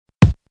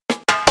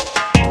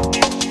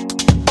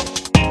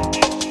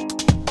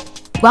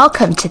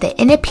Welcome to the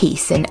Inner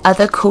Peace and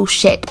Other Cool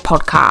Shit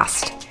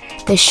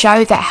podcast, the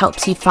show that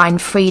helps you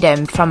find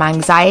freedom from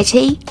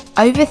anxiety,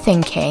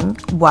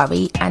 overthinking,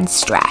 worry and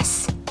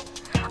stress.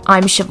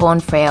 I'm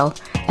Siobhan Friel,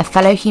 a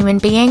fellow human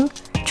being,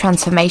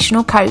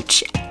 transformational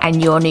coach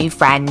and your new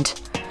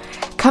friend.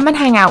 Come and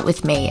hang out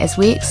with me as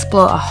we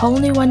explore a whole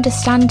new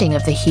understanding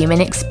of the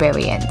human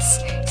experience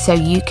so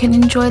you can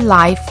enjoy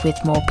life with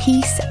more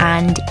peace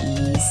and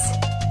ease.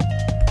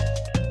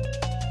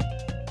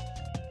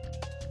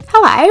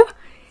 Hello,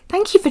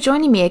 thank you for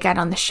joining me again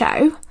on the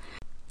show.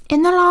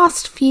 In the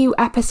last few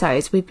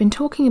episodes, we've been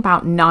talking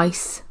about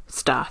nice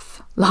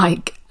stuff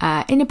like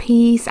inner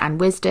peace and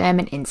wisdom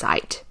and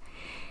insight.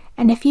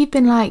 And if you've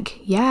been like,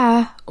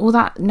 yeah, all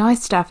that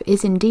nice stuff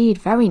is indeed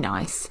very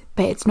nice,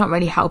 but it's not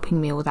really helping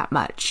me all that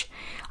much.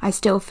 I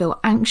still feel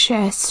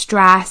anxious,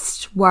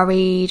 stressed,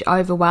 worried,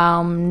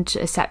 overwhelmed,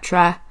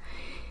 etc.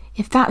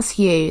 If that's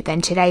you,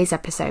 then today's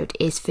episode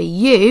is for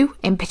you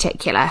in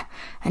particular,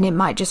 and it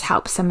might just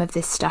help some of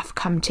this stuff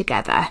come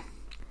together.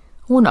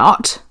 Or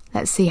not.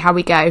 Let's see how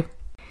we go.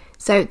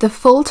 So the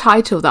full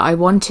title that I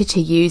wanted to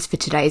use for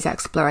today's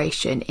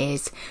exploration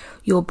is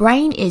Your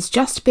Brain is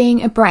Just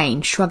Being a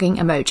Brain, Shrugging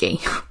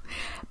Emoji.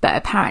 But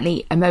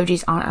apparently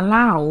emojis aren't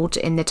allowed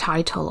in the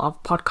title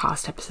of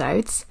podcast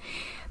episodes.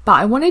 But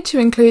I wanted to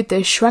include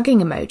the shrugging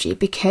emoji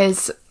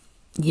because,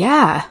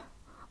 yeah,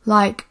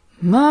 like,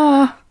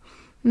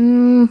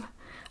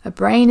 a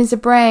brain is a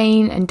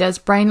brain and does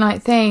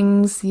brain-like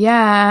things.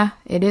 Yeah,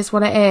 it is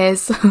what it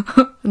is.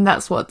 And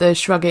that's what the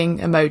shrugging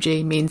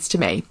emoji means to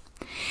me.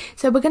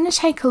 So we're going to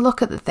take a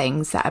look at the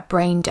things that a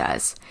brain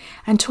does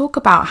and talk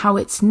about how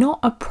it's not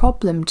a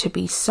problem to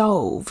be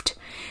solved,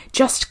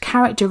 just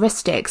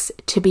characteristics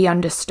to be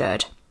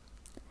understood.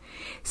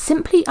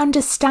 Simply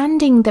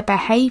understanding the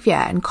behaviour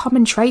and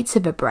common traits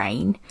of a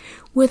brain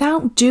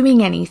without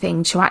doing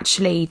anything to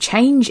actually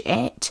change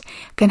it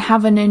can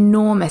have an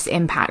enormous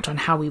impact on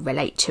how we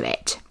relate to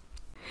it.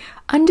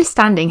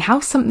 Understanding how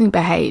something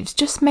behaves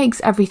just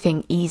makes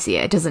everything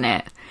easier, doesn't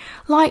it?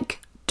 Like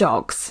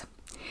dogs.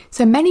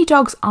 So many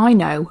dogs I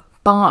know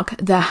bark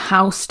the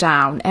house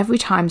down every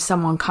time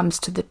someone comes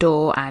to the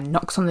door and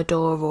knocks on the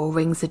door or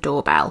rings the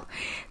doorbell.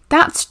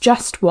 That's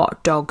just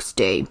what dogs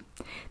do.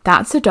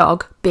 That's a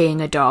dog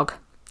being a dog.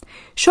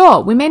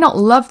 Sure, we may not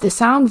love the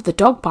sound of the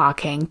dog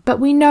barking, but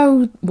we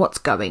know what's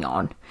going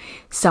on.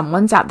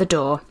 Someone's at the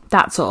door,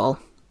 that's all.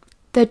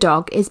 The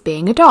dog is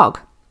being a dog.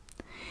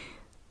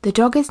 The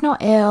dog is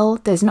not ill,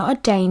 there's not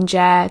a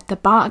danger, the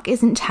bark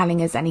isn't telling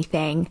us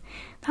anything.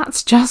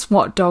 That's just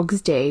what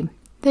dogs do.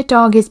 The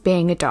dog is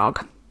being a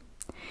dog.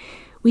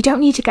 We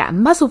don't need to get a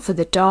muzzle for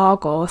the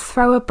dog or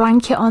throw a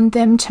blanket on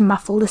them to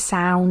muffle the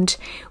sound.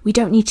 We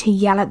don't need to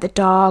yell at the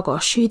dog or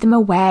shoo them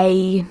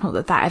away. Not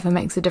that that ever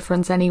makes a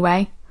difference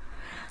anyway.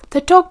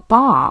 The dog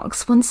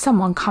barks when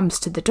someone comes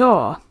to the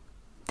door.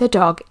 The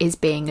dog is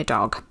being a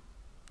dog.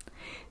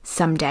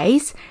 Some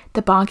days,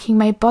 the barking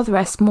may bother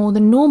us more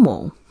than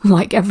normal,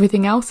 like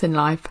everything else in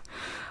life.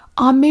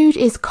 Our mood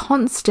is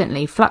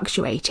constantly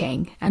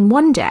fluctuating, and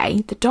one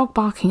day the dog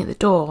barking at the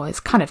door is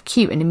kind of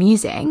cute and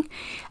amusing,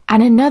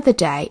 and another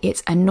day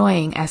it's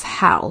annoying as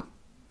hell.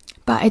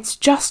 But it's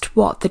just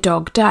what the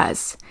dog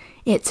does.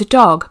 It's a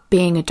dog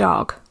being a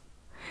dog.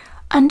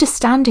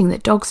 Understanding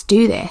that dogs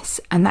do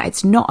this and that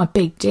it's not a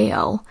big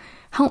deal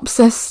helps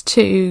us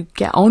to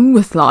get on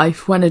with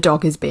life when a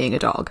dog is being a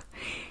dog.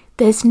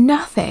 There's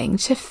nothing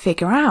to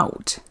figure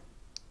out.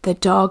 The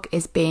dog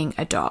is being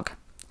a dog.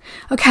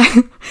 Okay,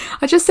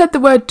 I just said the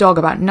word dog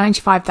about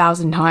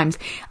 95,000 times.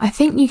 I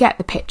think you get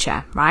the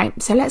picture,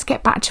 right? So let's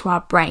get back to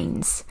our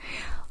brains.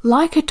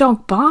 Like a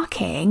dog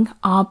barking,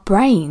 our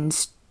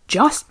brains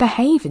just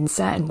behave in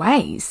certain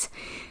ways.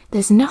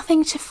 There's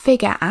nothing to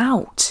figure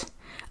out.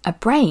 A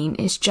brain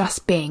is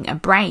just being a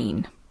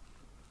brain.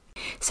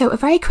 So a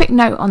very quick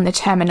note on the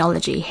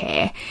terminology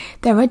here.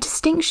 There are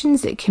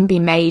distinctions that can be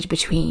made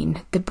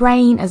between the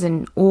brain as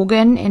an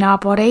organ in our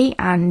body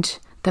and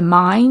the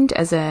mind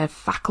as a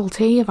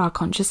faculty of our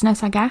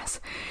consciousness, I guess,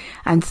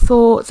 and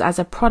thoughts as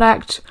a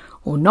product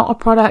or not a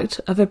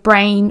product of a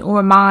brain or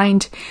a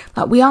mind.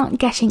 Like, we aren't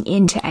getting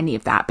into any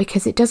of that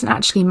because it doesn't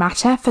actually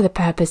matter for the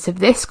purpose of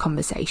this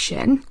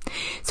conversation.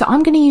 So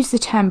I'm going to use the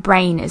term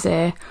brain as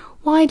a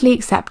widely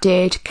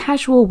accepted,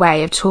 casual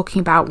way of talking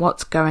about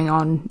what's going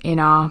on in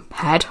our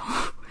head.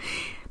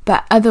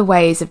 But other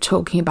ways of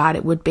talking about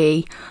it would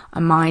be a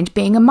mind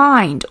being a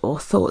mind, or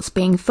thoughts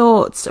being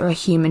thoughts, or a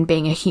human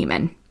being a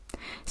human.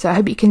 So I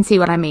hope you can see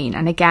what I mean.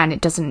 And again,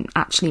 it doesn't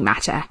actually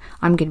matter.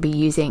 I'm going to be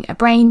using a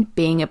brain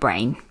being a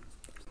brain.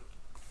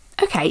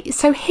 Okay,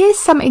 so here's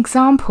some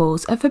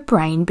examples of a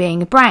brain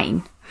being a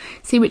brain.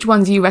 See which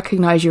ones you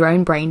recognise your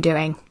own brain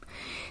doing.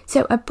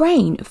 So a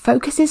brain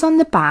focuses on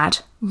the bad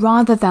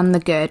rather than the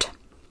good.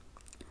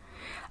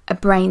 A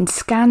brain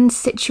scans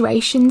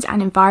situations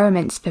and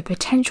environments for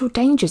potential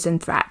dangers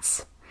and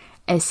threats,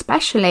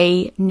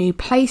 especially new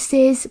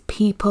places,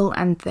 people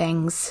and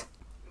things.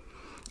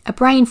 A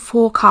brain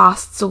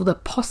forecasts all the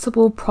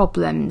possible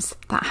problems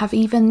that have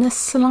even the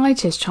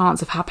slightest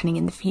chance of happening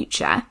in the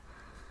future.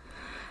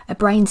 A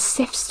brain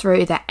sifts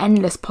through the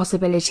endless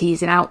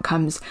possibilities and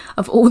outcomes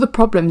of all the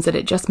problems that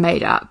it just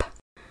made up.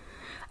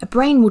 A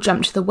brain will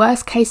jump to the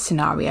worst case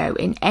scenario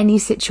in any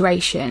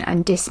situation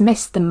and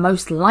dismiss the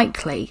most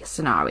likely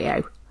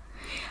scenario.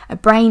 A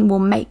brain will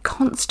make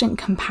constant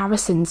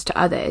comparisons to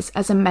others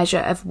as a measure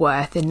of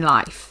worth in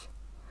life.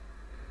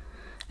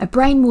 A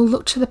brain will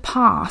look to the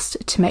past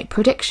to make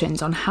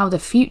predictions on how the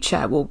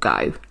future will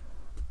go.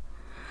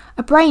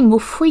 A brain will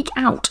freak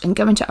out and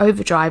go into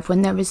overdrive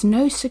when there is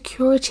no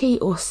security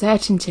or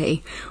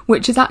certainty,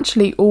 which is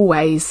actually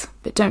always,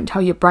 but don't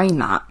tell your brain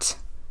that.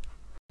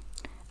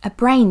 A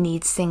brain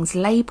needs things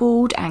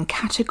labelled and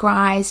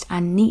categorised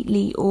and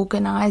neatly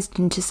organised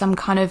into some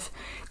kind of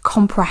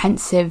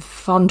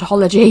comprehensive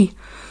ontology.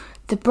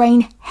 The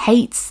brain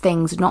hates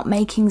things not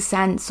making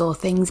sense or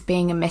things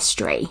being a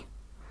mystery.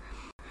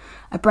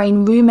 A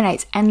brain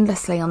ruminates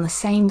endlessly on the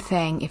same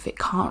thing if it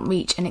can't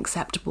reach an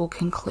acceptable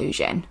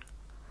conclusion.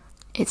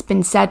 It's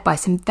been said by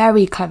some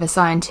very clever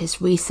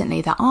scientists recently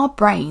that our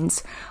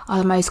brains are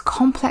the most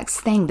complex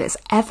thing that's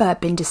ever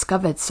been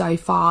discovered so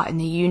far in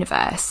the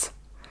universe.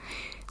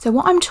 So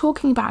what I'm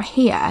talking about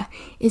here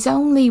is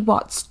only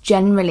what's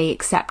generally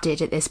accepted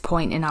at this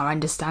point in our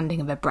understanding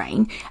of a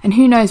brain, and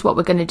who knows what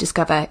we're going to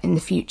discover in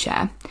the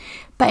future.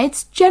 But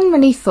it's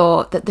generally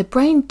thought that the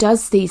brain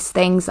does these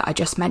things that I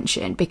just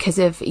mentioned because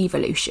of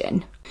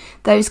evolution.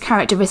 Those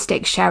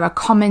characteristics share a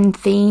common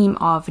theme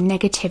of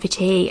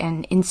negativity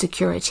and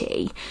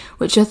insecurity,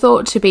 which are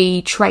thought to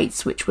be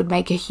traits which would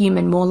make a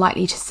human more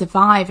likely to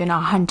survive in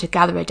our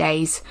hunter-gatherer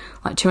days,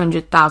 like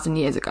 200,000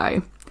 years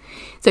ago.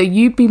 So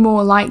you'd be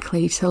more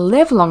likely to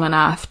live long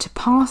enough to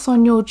pass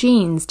on your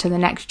genes to the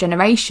next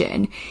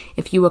generation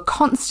if you were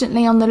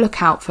constantly on the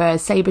lookout for a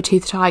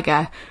saber-toothed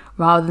tiger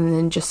rather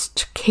than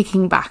just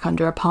kicking back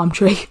under a palm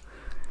tree.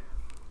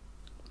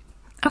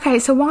 Okay,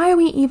 so why are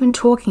we even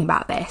talking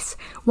about this?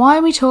 Why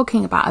are we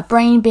talking about a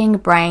brain being a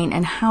brain,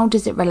 and how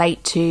does it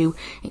relate to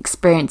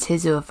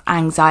experiences of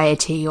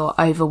anxiety or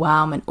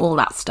overwhelm and all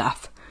that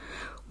stuff?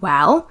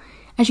 Well,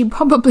 as you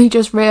probably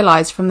just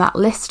realised from that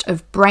list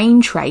of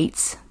brain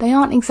traits, they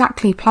aren't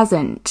exactly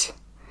pleasant.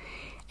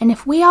 And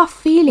if we are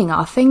feeling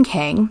our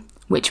thinking,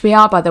 which we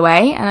are by the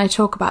way, and I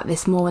talk about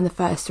this more in the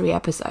first 3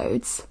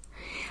 episodes,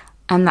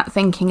 and that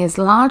thinking is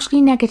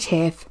largely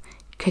negative,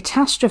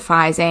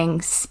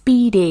 catastrophizing,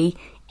 speedy,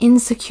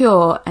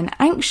 insecure and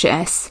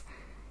anxious,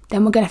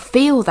 then we're going to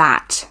feel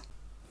that.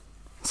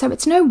 So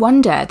it's no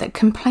wonder that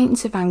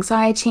complaints of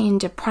anxiety and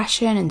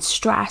depression and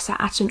stress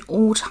are at an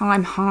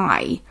all-time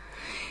high.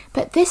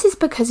 But this is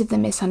because of the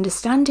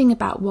misunderstanding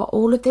about what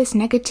all of this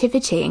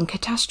negativity and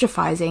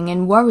catastrophizing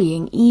and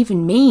worrying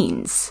even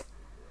means.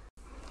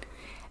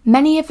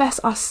 Many of us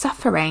are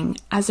suffering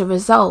as a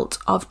result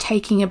of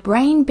taking a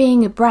brain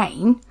being a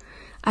brain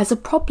as a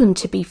problem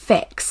to be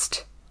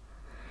fixed.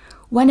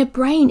 When a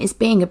brain is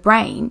being a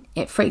brain,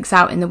 it freaks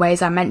out in the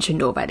ways I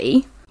mentioned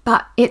already,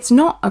 but it's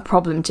not a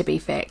problem to be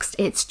fixed.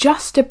 It's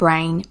just a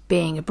brain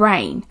being a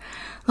brain.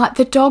 Like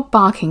the dog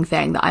barking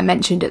thing that I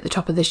mentioned at the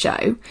top of the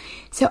show.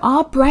 So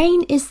our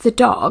brain is the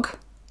dog.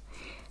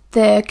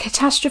 The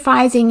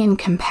catastrophizing and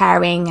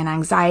comparing and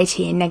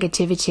anxiety and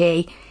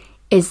negativity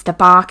is the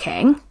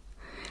barking.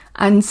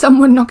 And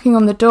someone knocking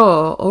on the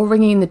door or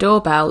ringing the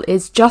doorbell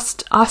is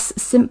just us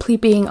simply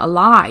being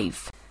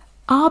alive.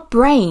 Our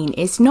brain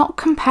is not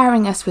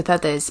comparing us with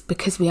others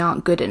because we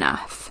aren't good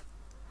enough.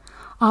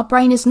 Our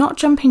brain is not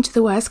jumping to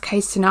the worst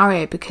case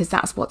scenario because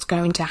that's what's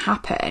going to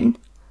happen.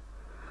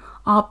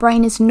 Our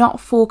brain is not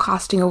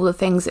forecasting all the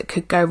things that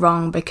could go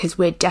wrong because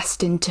we're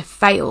destined to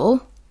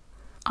fail.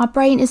 Our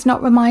brain is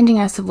not reminding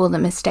us of all the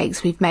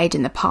mistakes we've made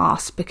in the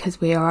past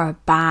because we are a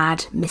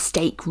bad,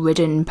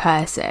 mistake-ridden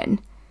person.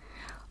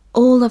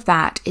 All of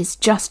that is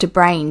just a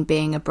brain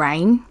being a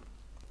brain.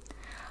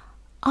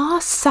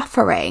 Our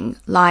suffering,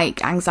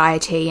 like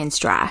anxiety and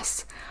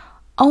stress,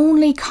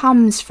 only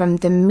comes from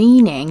the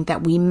meaning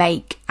that we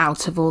make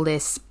out of all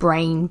this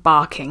brain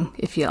barking,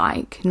 if you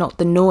like, not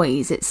the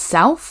noise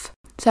itself.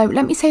 So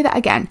let me say that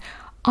again.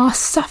 Our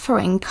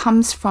suffering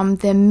comes from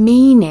the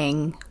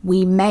meaning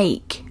we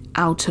make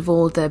out of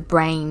all the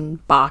brain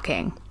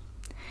barking.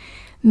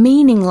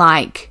 Meaning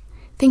like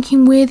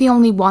thinking we're the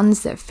only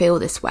ones that feel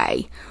this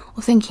way,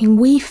 or thinking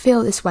we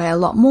feel this way a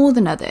lot more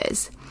than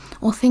others,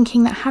 or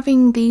thinking that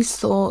having these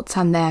thoughts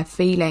and their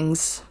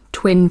feelings,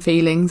 twin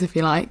feelings if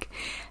you like,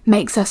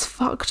 makes us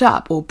fucked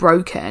up or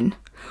broken,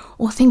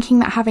 or thinking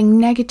that having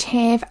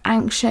negative,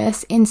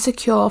 anxious,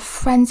 insecure,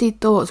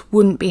 frenzied thoughts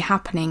wouldn't be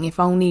happening if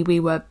only we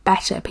were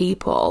better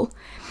people,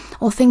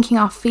 or thinking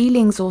our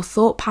feelings or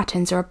thought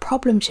patterns are a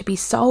problem to be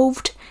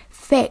solved,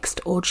 fixed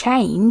or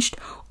changed,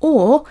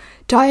 or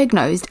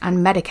diagnosed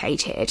and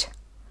medicated.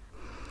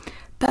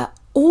 But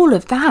all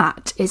of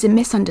that is a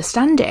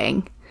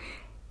misunderstanding.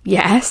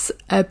 Yes,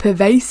 a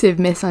pervasive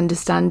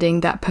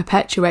misunderstanding that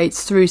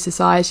perpetuates through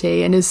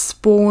society and has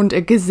spawned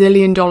a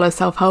gazillion-dollar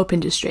self-help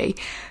industry,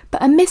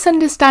 but a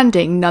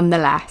misunderstanding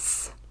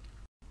nonetheless.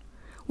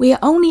 We are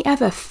only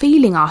ever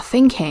feeling our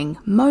thinking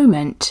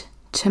moment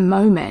to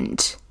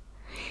moment.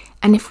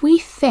 And if we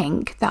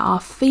think that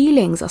our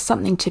feelings are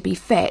something to be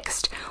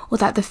fixed, or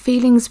that the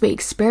feelings we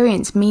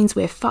experience means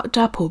we're fucked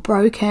up or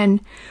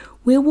broken,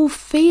 we will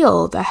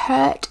feel the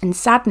hurt and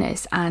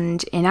sadness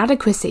and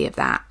inadequacy of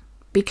that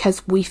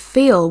because we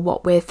feel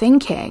what we're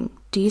thinking.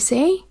 Do you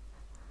see?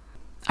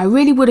 I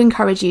really would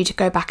encourage you to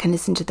go back and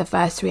listen to the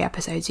first 3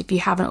 episodes if you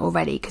haven't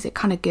already, because it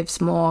kind of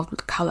gives more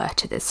colour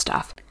to this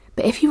stuff.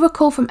 But if you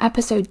recall from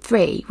episode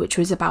 3, which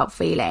was about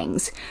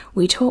feelings,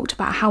 we talked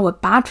about how a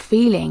bad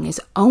feeling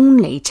is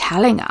only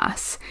telling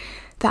us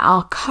that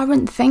our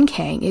current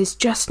thinking is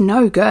just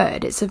no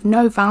good. It's of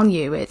no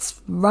value.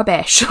 It's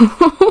rubbish.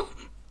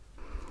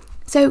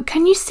 So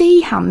can you see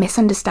how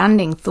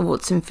misunderstanding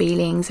thoughts and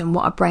feelings and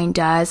what a brain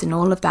does and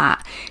all of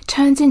that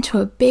turns into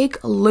a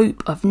big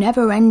loop of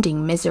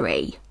never-ending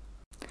misery?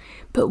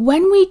 But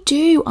when we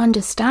do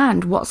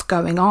understand what's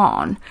going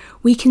on,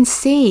 we can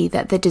see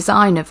that the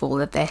design of all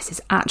of this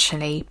is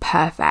actually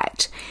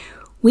perfect.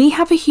 We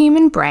have a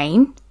human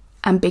brain,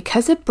 and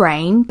because a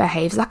brain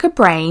behaves like a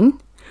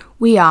brain,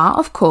 we are,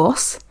 of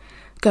course,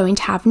 going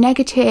to have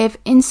negative,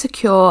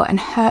 insecure, and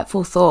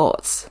hurtful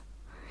thoughts.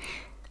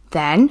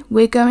 Then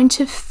we're going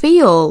to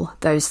feel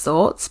those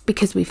thoughts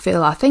because we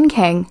feel our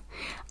thinking,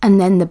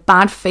 and then the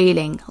bad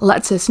feeling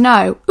lets us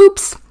know,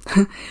 oops,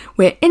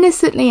 we're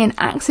innocently and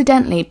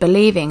accidentally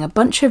believing a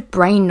bunch of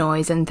brain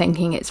noise and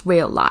thinking it's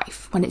real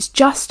life, when it's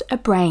just a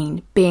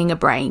brain being a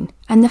brain,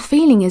 and the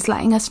feeling is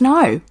letting us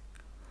know.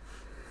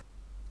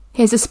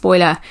 Here's a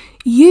spoiler,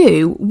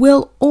 you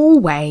will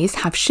always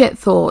have shit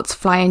thoughts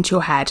fly into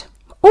your head.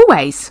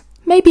 Always.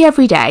 Maybe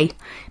every day.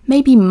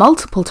 Maybe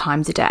multiple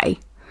times a day.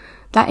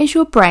 That is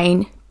your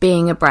brain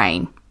being a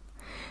brain.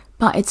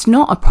 But it's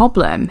not a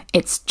problem.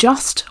 It's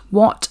just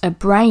what a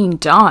brain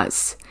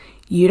does.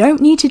 You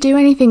don't need to do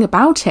anything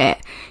about it.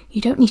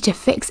 You don't need to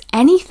fix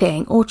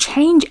anything or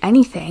change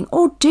anything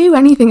or do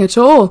anything at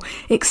all,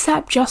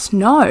 except just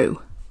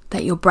know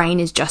that your brain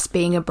is just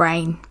being a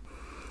brain.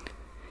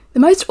 The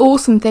most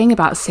awesome thing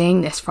about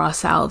seeing this for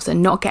ourselves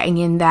and not getting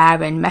in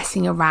there and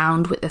messing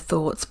around with the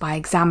thoughts by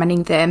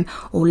examining them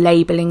or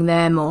labeling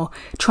them or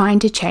trying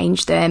to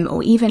change them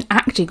or even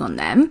acting on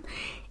them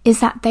is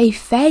that they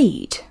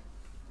fade.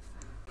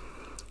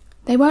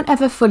 They won't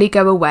ever fully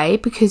go away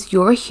because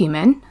you're a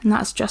human and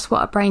that's just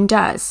what a brain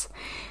does.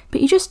 But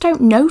you just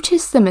don't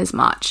notice them as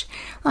much.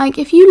 Like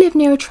if you live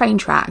near a train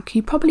track,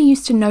 you probably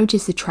used to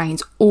notice the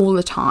trains all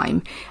the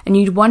time and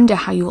you'd wonder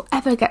how you'll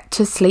ever get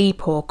to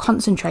sleep or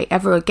concentrate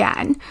ever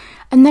again.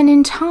 And then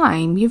in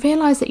time, you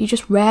realise that you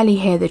just rarely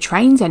hear the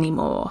trains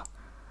anymore.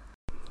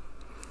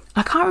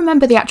 I can't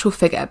remember the actual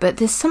figure, but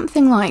there's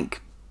something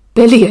like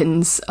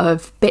billions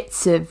of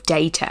bits of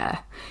data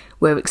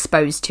we're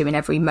exposed to in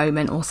every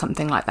moment or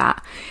something like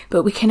that.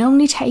 But we can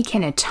only take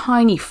in a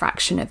tiny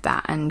fraction of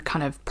that and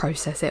kind of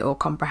process it or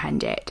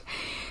comprehend it.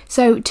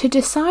 So to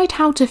decide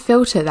how to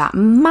filter that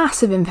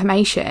massive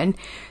information,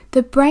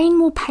 the brain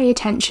will pay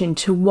attention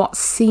to what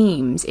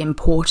seems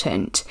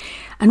important.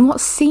 And what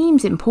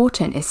seems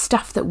important is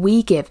stuff that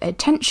we give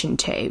attention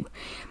to.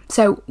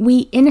 So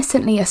we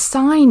innocently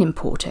assign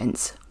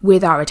importance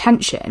with our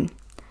attention.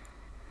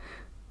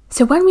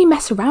 So when we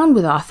mess around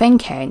with our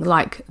thinking,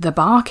 like the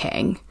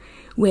barking,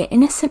 we're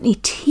innocently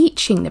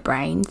teaching the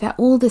brain that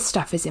all this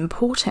stuff is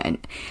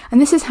important.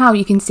 And this is how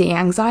you can see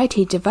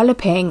anxiety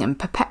developing and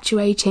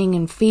perpetuating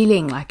and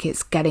feeling like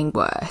it's getting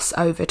worse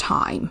over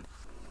time.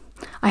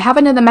 I have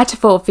another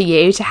metaphor for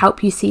you to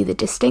help you see the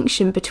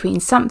distinction between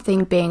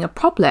something being a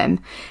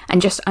problem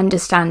and just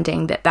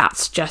understanding that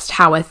that's just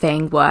how a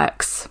thing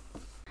works.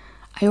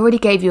 I already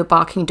gave you a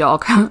barking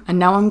dog and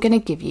now I'm going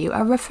to give you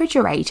a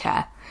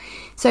refrigerator.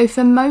 So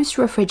for most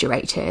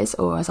refrigerators,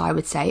 or as I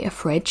would say, a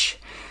fridge,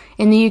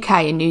 in the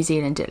UK and New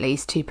Zealand at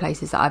least, 2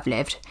 places that I've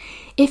lived,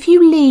 if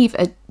you leave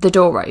the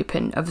door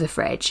open of the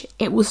fridge,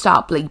 it will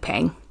start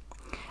bleeping.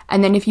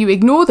 And then if you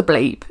ignore the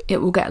bleep, it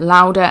will get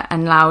louder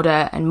and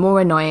louder and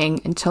more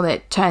annoying until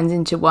it turns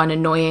into one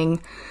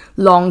annoying,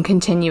 long,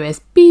 continuous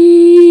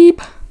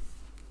beep.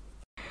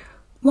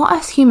 What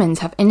us humans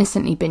have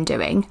innocently been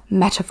doing,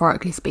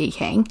 metaphorically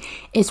speaking,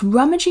 is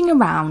rummaging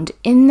around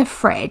in the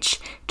fridge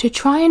to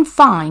try and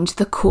find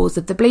the cause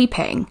of the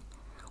bleeping,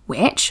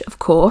 which, of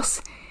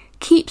course,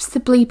 keeps the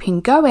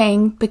bleeping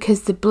going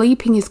because the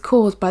bleeping is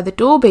caused by the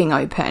door being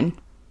open.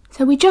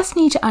 So we just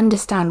need to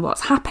understand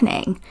what's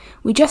happening.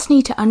 We just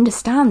need to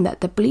understand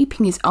that the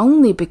bleeping is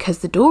only because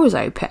the door is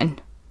open.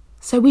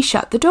 So we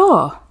shut the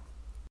door.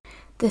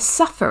 The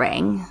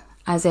suffering,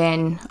 as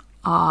in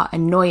our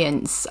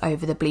annoyance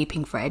over the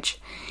bleeping fridge,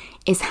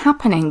 is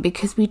happening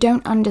because we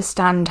don't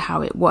understand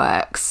how it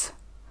works.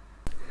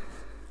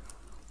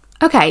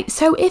 Okay,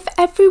 so if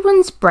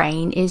everyone's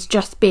brain is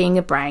just being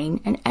a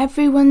brain and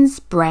everyone's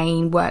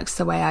brain works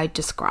the way I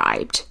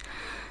described,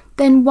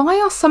 then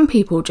why are some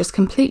people just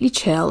completely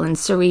chill and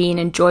serene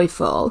and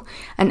joyful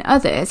and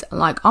others,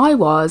 like I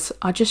was,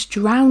 are just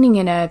drowning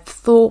in a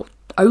thought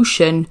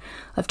ocean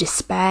of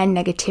despair,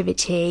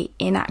 negativity,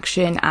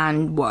 inaction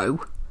and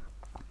woe?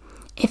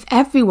 If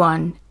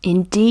everyone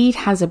indeed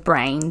has a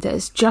brain that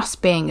is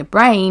just being a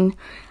brain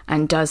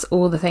and does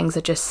all the things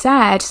I just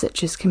said,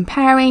 such as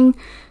comparing,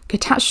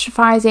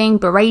 catastrophizing,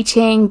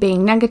 berating,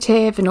 being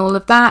negative and all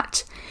of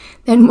that,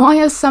 then why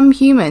are some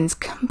humans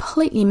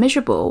completely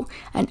miserable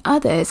and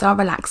others are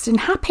relaxed and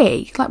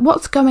happy? Like,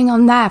 what's going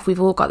on there if we've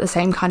all got the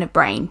same kind of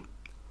brain?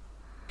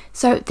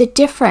 So the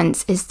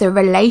difference is the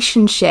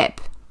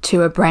relationship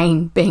to a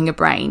brain being a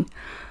brain,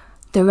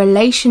 the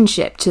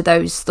relationship to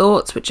those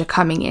thoughts which are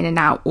coming in and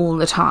out all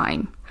the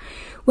time.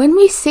 When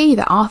we see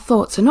that our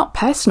thoughts are not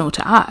personal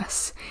to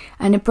us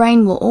and a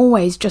brain will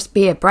always just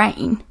be a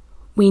brain,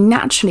 we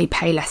naturally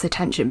pay less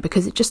attention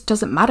because it just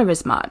doesn't matter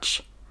as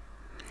much.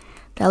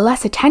 The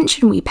less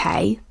attention we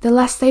pay, the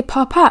less they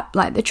pop up,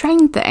 like the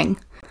train thing,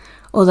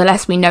 or the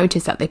less we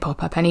notice that they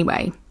pop up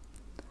anyway.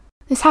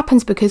 This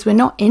happens because we're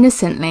not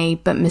innocently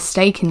but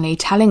mistakenly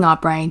telling our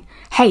brain,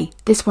 hey,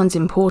 this one's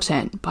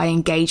important, by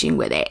engaging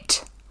with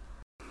it.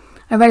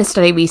 I read a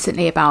study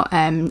recently about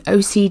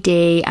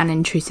OCD and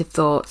intrusive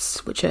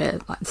thoughts, which are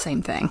like the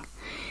same thing.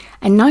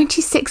 And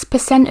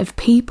 96% of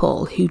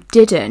people who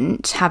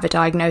didn't have a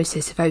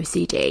diagnosis of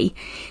OCD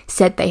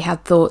said they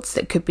had thoughts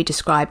that could be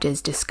described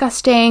as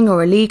disgusting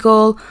or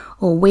illegal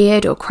or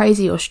weird or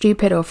crazy or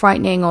stupid or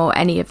frightening or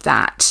any of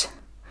that.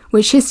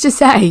 Which is to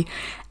say,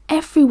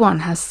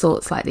 everyone has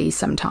thoughts like these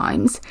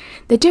sometimes.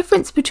 The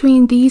difference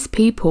between these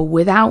people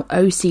without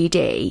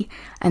OCD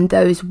and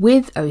those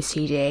with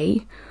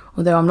OCD,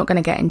 although I'm not going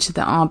to get into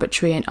the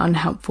arbitrary and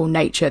unhelpful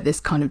nature of this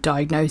kind of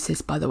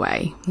diagnosis, by the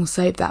way. We'll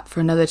save that for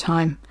another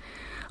time.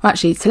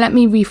 Actually, so let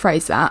me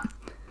rephrase that.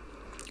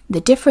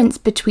 The difference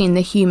between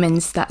the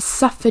humans that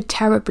suffered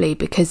terribly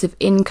because of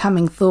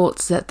incoming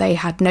thoughts that they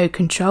had no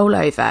control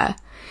over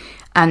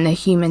and the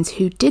humans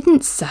who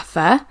didn't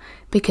suffer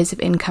because of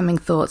incoming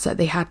thoughts that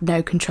they had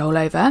no control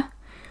over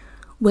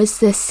was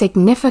the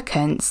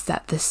significance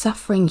that the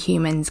suffering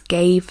humans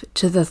gave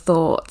to the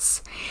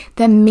thoughts,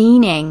 the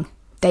meaning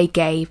they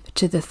gave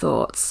to the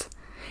thoughts,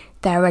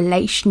 their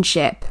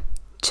relationship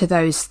to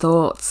those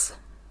thoughts.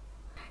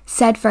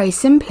 Said very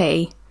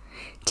simply,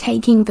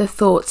 taking the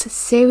thoughts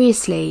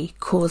seriously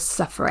caused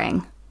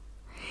suffering.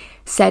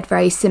 Said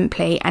very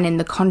simply, and in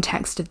the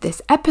context of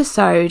this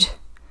episode,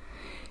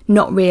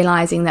 not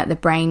realising that the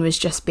brain was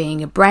just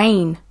being a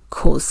brain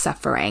caused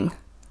suffering.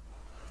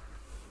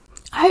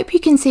 I hope you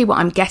can see what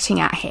I'm getting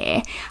at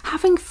here.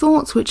 Having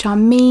thoughts which are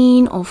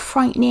mean or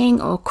frightening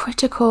or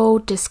critical,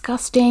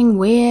 disgusting,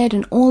 weird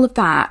and all of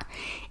that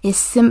is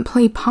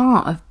simply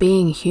part of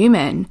being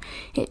human.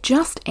 It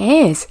just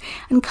is.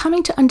 And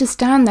coming to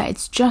understand that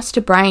it's just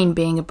a brain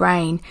being a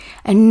brain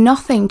and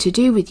nothing to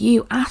do with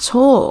you at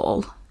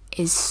all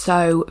is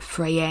so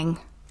freeing.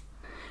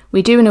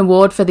 We do an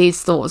award for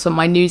these thoughts on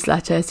my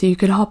newsletter, so you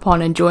can hop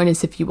on and join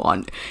us if you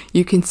want.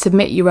 You can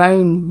submit your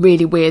own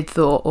really weird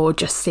thought or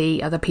just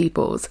see other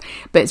people's.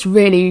 But it's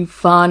really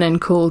fun and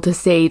cool to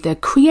see the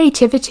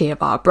creativity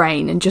of our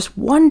brain and just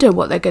wonder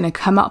what they're going to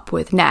come up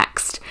with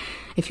next.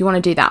 If you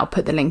want to do that, I'll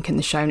put the link in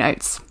the show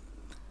notes.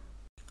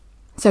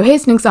 So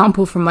here's an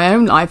example from my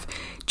own life.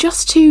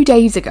 Just 2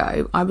 days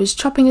ago, I was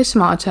chopping a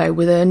tomato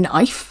with a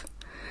knife,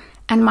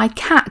 and my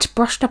cat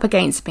brushed up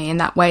against me in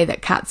that way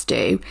that cats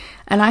do,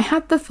 and I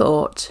had the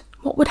thought,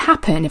 what would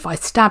happen if I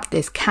stabbed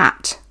this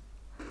cat?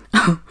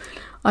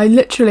 I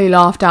literally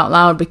laughed out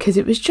loud because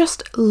it was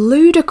just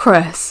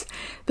ludicrous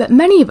that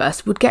many of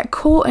us would get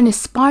caught in a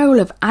spiral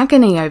of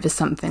agony over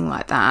something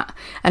like that,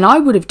 and I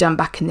would have done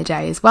back in the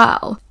day as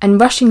well, and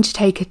rushing to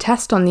take a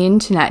test on the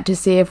internet to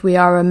see if we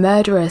are a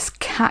murderous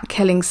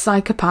cat-killing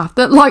psychopath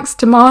that likes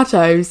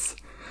tomatoes.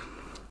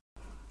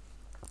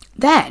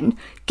 Then,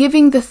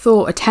 giving the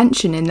thought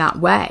attention in that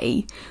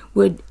way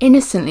would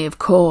innocently, of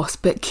course,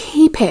 but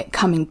keep it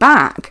coming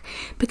back,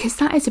 because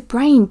that is a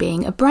brain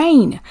being a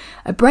brain.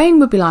 A brain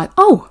would be like,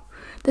 oh,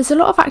 there's a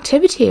lot of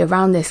activity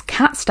around this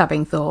cat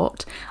stabbing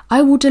thought.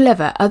 I will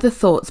deliver other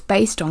thoughts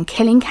based on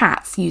killing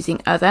cats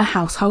using other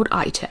household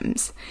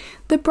items.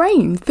 The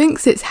brain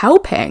thinks it's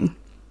helping.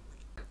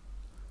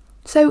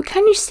 So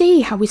can you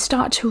see how we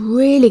start to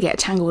really get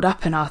tangled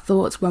up in our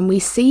thoughts when we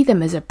see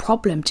them as a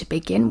problem to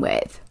begin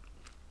with?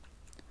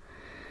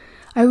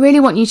 I really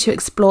want you to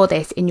explore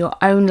this in your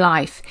own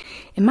life.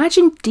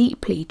 Imagine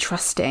deeply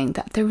trusting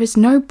that there is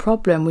no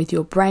problem with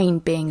your brain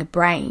being a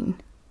brain.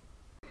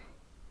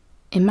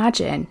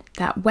 Imagine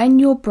that when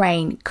your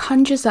brain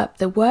conjures up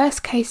the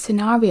worst case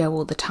scenario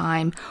all the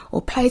time,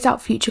 or plays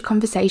out future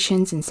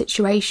conversations and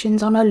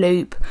situations on a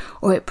loop,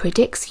 or it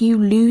predicts you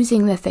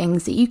losing the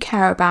things that you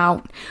care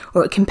about,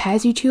 or it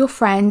compares you to your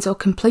friends or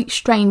complete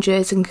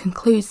strangers and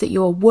concludes that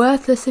you're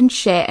worthless and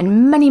shit,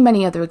 and many,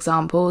 many other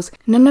examples,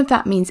 none of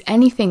that means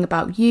anything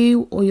about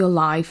you or your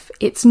life.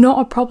 It's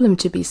not a problem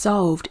to be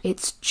solved.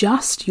 It's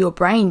just your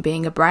brain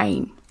being a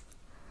brain.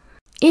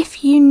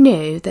 If you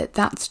knew that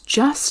that's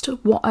just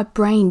what a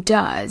brain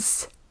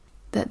does,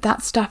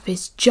 that stuff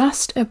is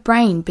just a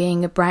brain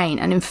being a brain,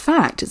 and in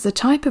fact it's the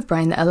type of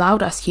brain that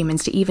allowed us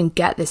humans to even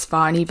get this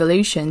far in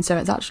evolution, so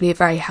it's actually a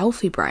very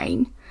healthy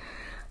brain,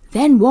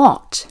 then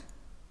what?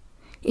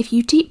 If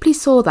you deeply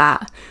saw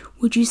that,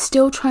 would you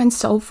still try and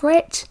solve for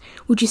it?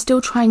 Would you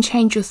still try and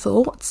change your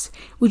thoughts?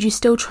 Would you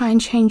still try and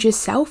change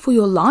yourself or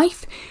your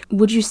life?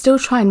 Would you still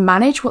try and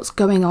manage what's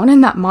going on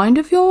in that mind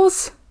of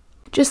yours?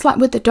 Just like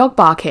with the dog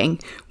barking,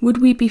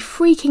 would we be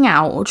freaking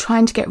out or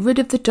trying to get rid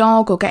of the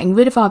dog or getting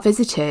rid of our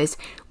visitors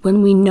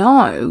when we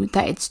know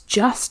that it's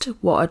just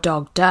what a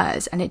dog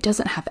does and it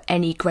doesn't have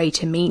any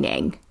greater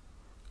meaning?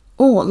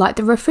 Or like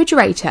the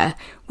refrigerator,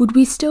 would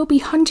we still be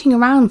hunting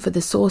around for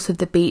the source of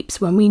the beeps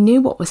when we knew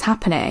what was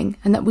happening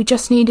and that we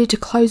just needed to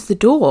close the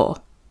door?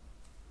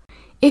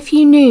 If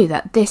you knew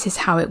that this is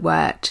how it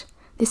worked,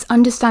 this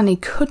understanding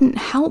couldn't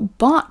help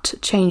but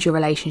change your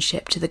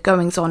relationship to the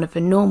goings-on of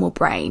a normal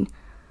brain.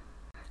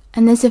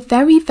 And there's a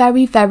very,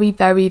 very, very,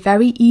 very,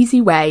 very easy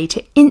way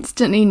to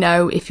instantly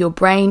know if your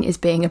brain is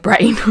being a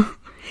brain.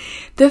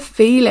 The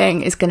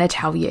feeling is going to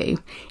tell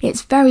you.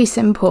 It's very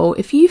simple.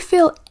 If you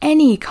feel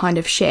any kind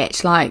of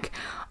shit, like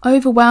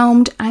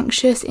overwhelmed,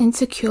 anxious,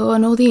 insecure,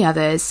 and all the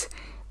others,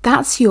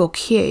 that's your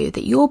cue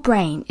that your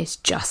brain is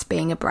just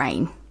being a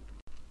brain.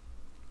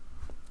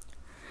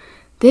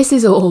 This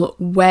is all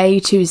way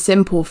too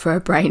simple for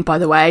a brain, by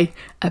the way.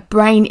 A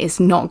brain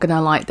is not going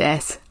to like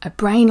this. A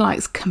brain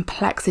likes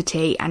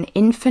complexity and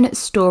infinite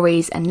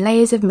stories and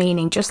layers of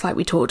meaning, just like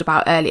we talked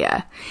about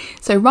earlier.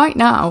 So right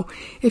now,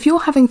 if you're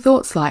having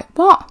thoughts like,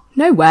 what?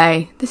 No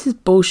way, this is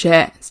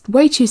bullshit, it's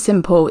way too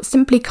simple, it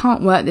simply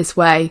can't work this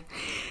way,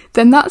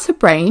 then that's a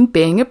brain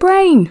being a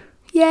brain.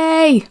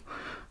 Yay!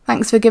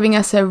 Thanks for giving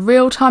us a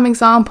real-time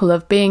example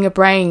of being a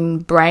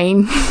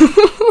brain.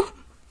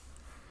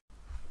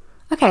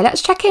 Okay,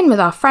 let's check in with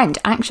our friend,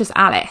 Anxious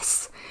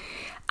Alice.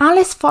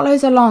 Alice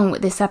follows along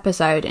with this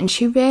episode and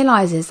she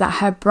realises that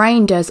her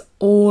brain does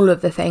all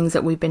of the things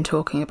that we've been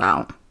talking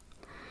about.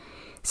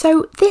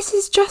 So this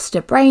is just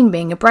a brain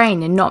being a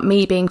brain and not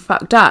me being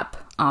fucked up,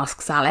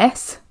 asks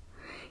Alice.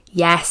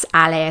 Yes,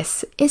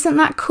 Alice, isn't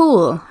that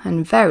cool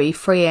and very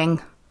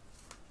freeing?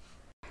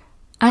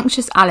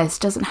 Anxious Alice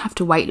doesn't have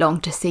to wait long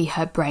to see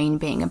her brain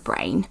being a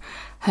brain.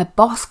 Her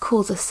boss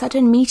calls a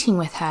sudden meeting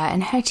with her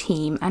and her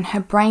team and her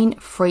brain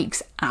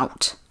freaks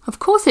out. Of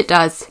course it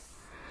does.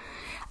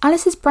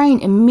 Alice's brain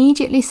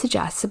immediately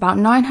suggests about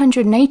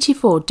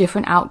 984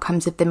 different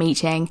outcomes of the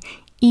meeting,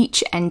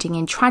 each ending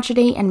in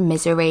tragedy and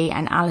misery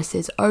and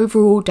Alice's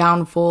overall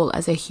downfall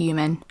as a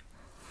human.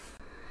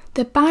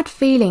 The bad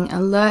feeling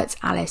alerts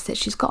Alice that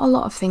she's got a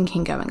lot of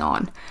thinking going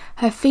on.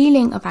 Her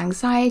feeling of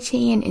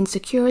anxiety and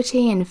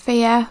insecurity and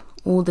fear,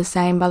 all the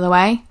same by the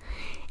way,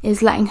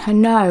 is letting her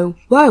know,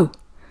 whoa,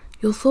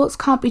 your thoughts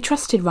can't be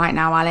trusted right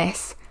now,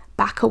 Alice.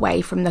 Back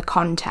away from the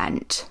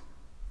content.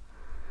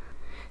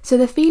 So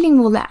the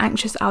feeling will let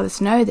Anxious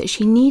Alice know that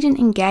she needn't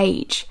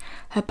engage.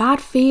 Her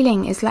bad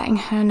feeling is letting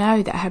her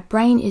know that her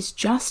brain is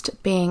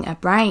just being a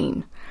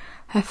brain.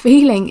 Her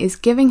feeling is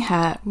giving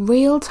her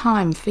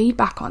real-time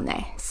feedback on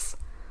this.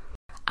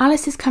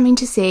 Alice is coming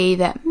to see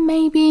that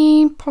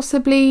maybe,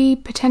 possibly,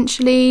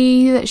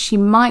 potentially, that she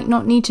might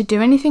not need to do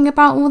anything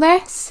about all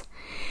this.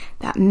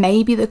 That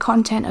maybe the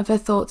content of her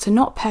thoughts are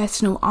not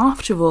personal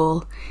after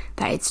all,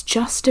 that it's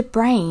just a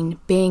brain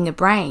being a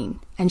brain,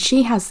 and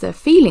she has the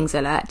feelings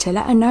alert to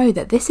let her know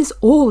that this is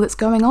all that's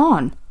going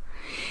on.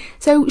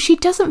 So she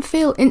doesn't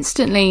feel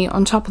instantly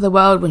on top of the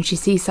world when she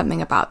sees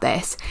something about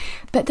this,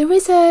 but there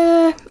is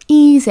a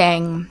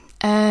easing,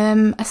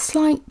 a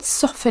slight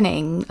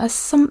softening, a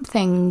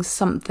something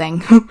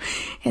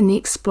in the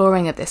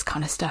exploring of this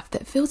kind of stuff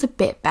that feels a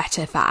bit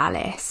better for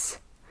Alice.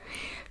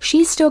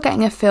 She's still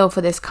getting a feel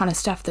for this kind of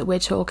stuff that we're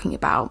talking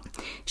about.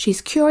 She's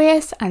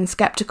curious and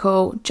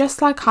skeptical,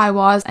 just like I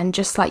was and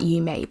just like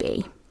you may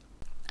be.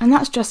 And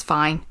that's just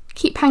fine.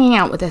 Keep hanging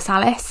out with us,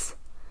 Alice.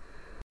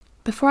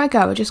 Before I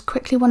go, I just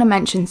quickly want to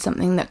mention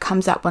something that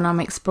comes up when I'm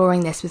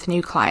exploring this with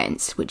new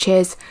clients, which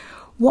is,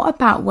 what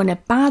about when a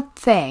bad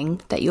thing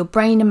that your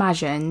brain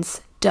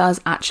imagines does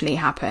actually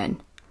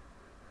happen?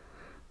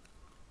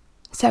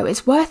 So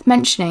it's worth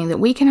mentioning that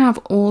we can have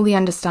all the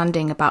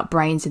understanding about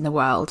brains in the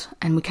world,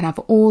 and we can have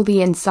all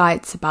the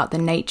insights about the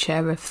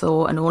nature of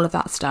thought and all of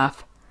that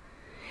stuff.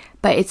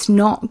 But it's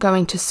not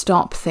going to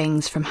stop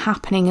things from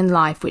happening in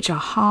life which are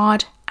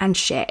hard and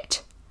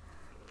shit.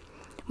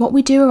 What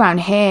we do around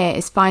here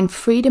is find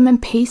freedom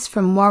and peace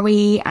from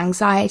worry,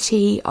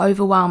 anxiety,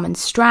 overwhelm and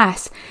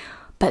stress,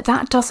 but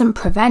that doesn't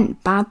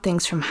prevent bad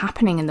things from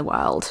happening in the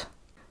world.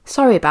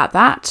 Sorry about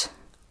that.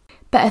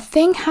 But a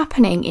thing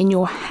happening in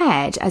your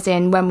head, as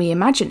in when we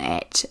imagine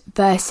it,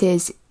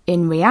 versus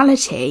in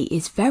reality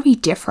is very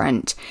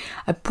different.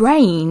 A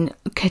brain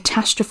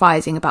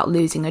catastrophizing about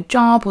losing a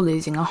job or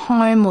losing a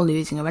home or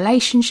losing a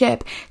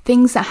relationship,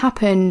 things that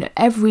happen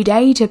every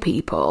day to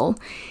people,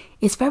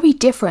 is very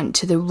different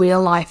to the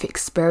real life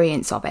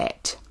experience of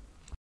it.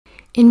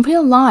 In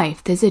real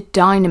life, there's a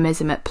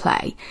dynamism at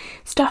play.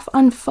 Stuff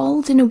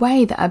unfolds in a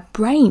way that a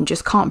brain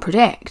just can't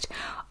predict.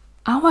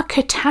 Our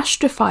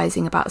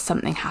catastrophizing about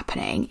something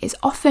happening is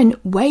often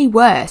way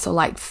worse,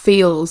 or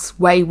feels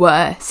way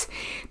worse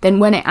than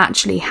when it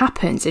actually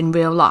happens in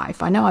real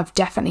life. I know I've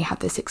definitely had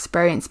this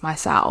experience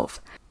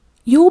myself.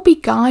 You'll be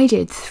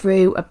guided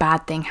through a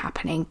bad thing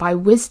happening by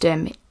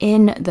wisdom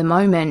in the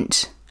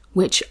moment,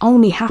 which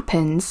only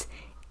happens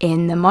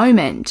in the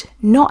moment,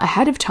 not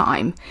ahead of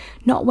time,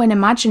 not when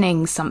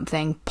imagining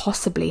something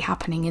possibly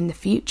happening in the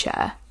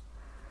future.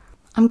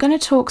 I'm going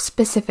to talk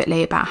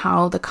specifically about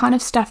how the kind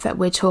of stuff that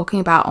we're talking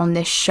about on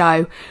this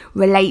show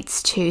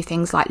relates to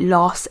things like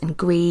loss and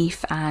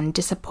grief and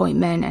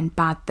disappointment and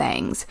bad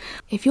things.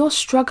 If you're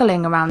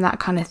struggling around that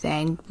kind of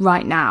thing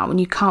right now and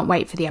you can't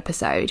wait for the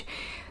episode,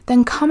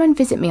 then come and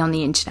visit me on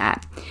the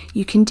internet.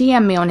 You can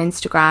DM me on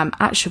Instagram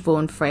at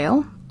Siobhan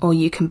Friel, or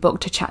you can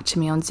book to chat to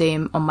me on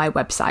Zoom on my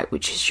website,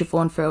 which is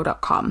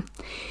siobhanfriel.com.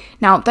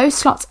 Now, those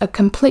slots are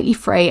completely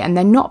free and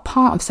they're not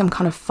part of some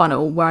kind of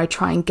funnel where I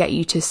try and get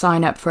you to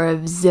sign up for a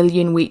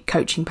zillion week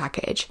coaching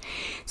package.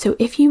 So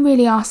if you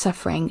really are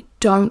suffering,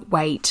 don't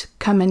wait.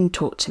 Come and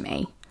talk to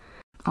me.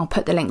 I'll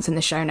put the links in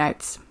the show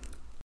notes.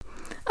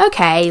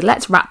 Okay,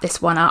 let's wrap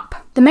this one up.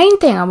 The main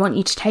thing I want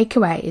you to take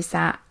away is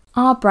that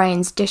our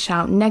brains dish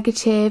out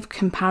negative,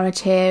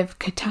 comparative,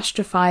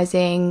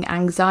 catastrophizing,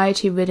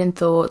 anxiety-ridden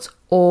thoughts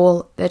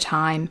all the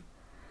time.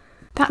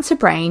 That's a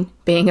brain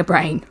being a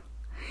brain.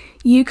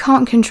 You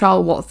can't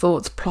control what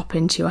thoughts plop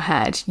into your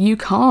head. You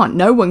can't.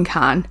 No one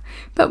can.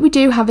 But we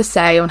do have a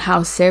say on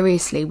how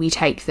seriously we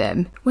take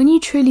them. When you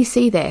truly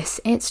see this,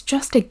 it's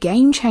just a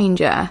game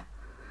changer.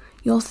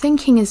 Your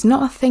thinking is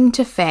not a thing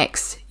to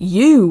fix.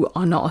 You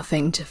are not a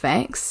thing to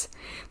fix.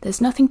 There's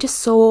nothing to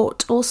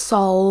sort or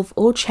solve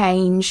or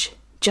change,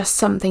 just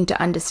something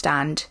to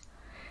understand.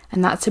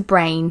 And that's a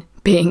brain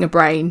being a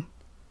brain.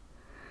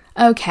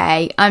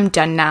 Okay, I'm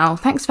done now.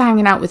 Thanks for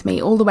hanging out with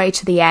me all the way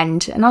to the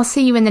end, and I'll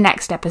see you in the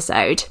next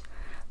episode.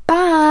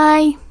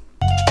 Bye!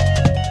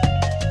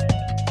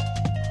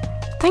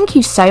 Thank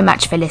you so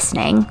much for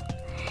listening.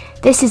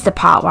 This is the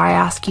part where I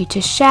ask you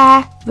to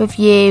share,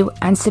 review,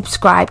 and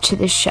subscribe to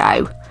the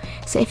show.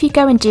 So if you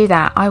go and do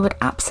that, I would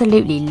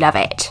absolutely love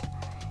it.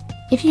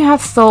 If you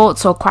have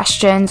thoughts or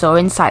questions or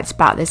insights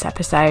about this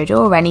episode,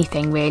 or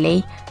anything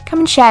really, come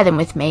and share them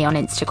with me on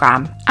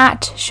Instagram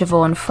at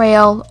Siobhan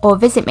Friel, or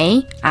visit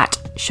me at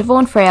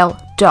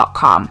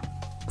siobhanfriel.com.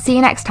 See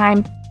you next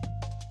time.